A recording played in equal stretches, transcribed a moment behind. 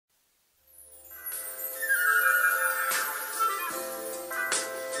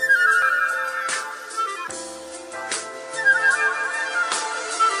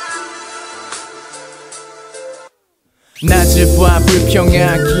낮을 봐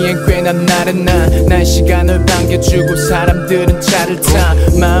불평하기엔 꽤나 나른나 날씨가 널 반겨주고 사람들은 차를 타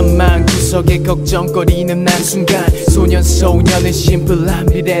마음만 구석에 걱정거리는 한순간 소년은 심플한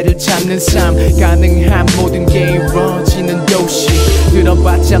미래를 찾는 삶 가능한 모든 게 이루어지는 도시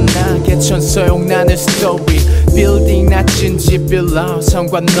들어봤자 나게천 소용나는 스토리 빌딩 낮은 집 빌라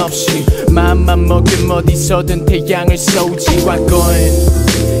상관없이 마음만 먹으면 어디서든 태양을 쏘지 과거엔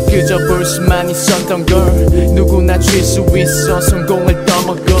그저 볼 수만 있었던 걸 누구나 줄 수 있어 성공을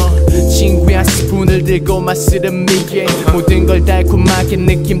떠먹어 친구야 스푼을 들고 맛스른 미에 모든 걸 달콤하게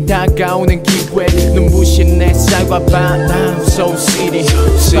느낌 다가오는 기회 눈부신 햇살과 바람 So city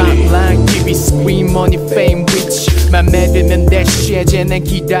Spotlight TV screen money fame rich 맘에 드는 대시에 쟤는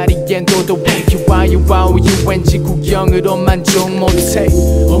기다리기엔 도도해 와우 왠지 구경으로만 좀 못해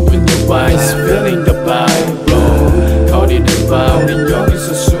Open your eyes feeling the vibe 거리를 봐 우린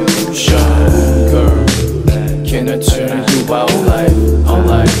여기서 숨쉬어 Girl Can I turn you out all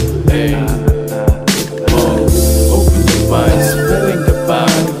life hey Open your eyes feeling the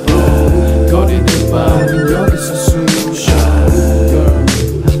vibe 거리를 봐 우린 여기서 숨쉬어 Girl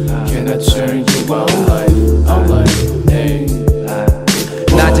Can I turn you out all life hey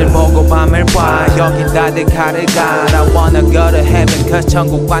낮을 보고 밤을 봐 여긴 다들 칼을 가 I wanna go to heaven cause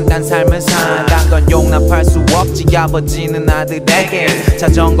천국과 딴 삶을 산단 건 용납할 수 없지 아버지는 아들에게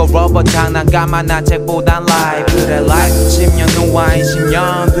자전거 러버 장난감만 한 책보단 life 그래 life 10년 후와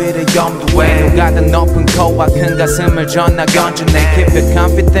 20년 뒤를 염두에 누가 더 높은 코와 큰 가슴을 전나 견주네 Keep it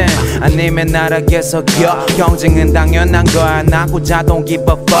confident 아니면 나락에서 겨 경쟁은 당연한 거야 나고 자동 give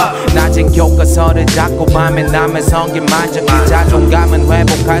a fuck 낮은 교과서를 잡고 밤에 남의 성길 만져 그 자존감은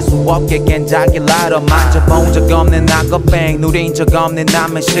회복할 수 없게 겐자길 알아 만져본 적 없는 악어뱅 누린 적 없는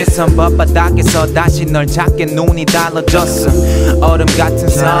남의 시선 벗바닥에서 다시 널 찾게 눈이 달라졌어 얼음 같은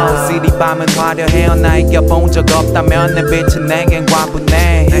soul city 밤은 화려해요 나 이겨본 적 없다면 내 빛은 내겐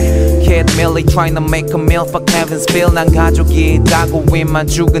과분해 Kid Milli trying to make a meal for Kevin's bill 난 가족이 있다고 위만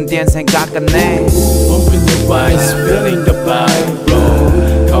죽은 뒤엔 생각 안 해 Open your eyes feeling the vibe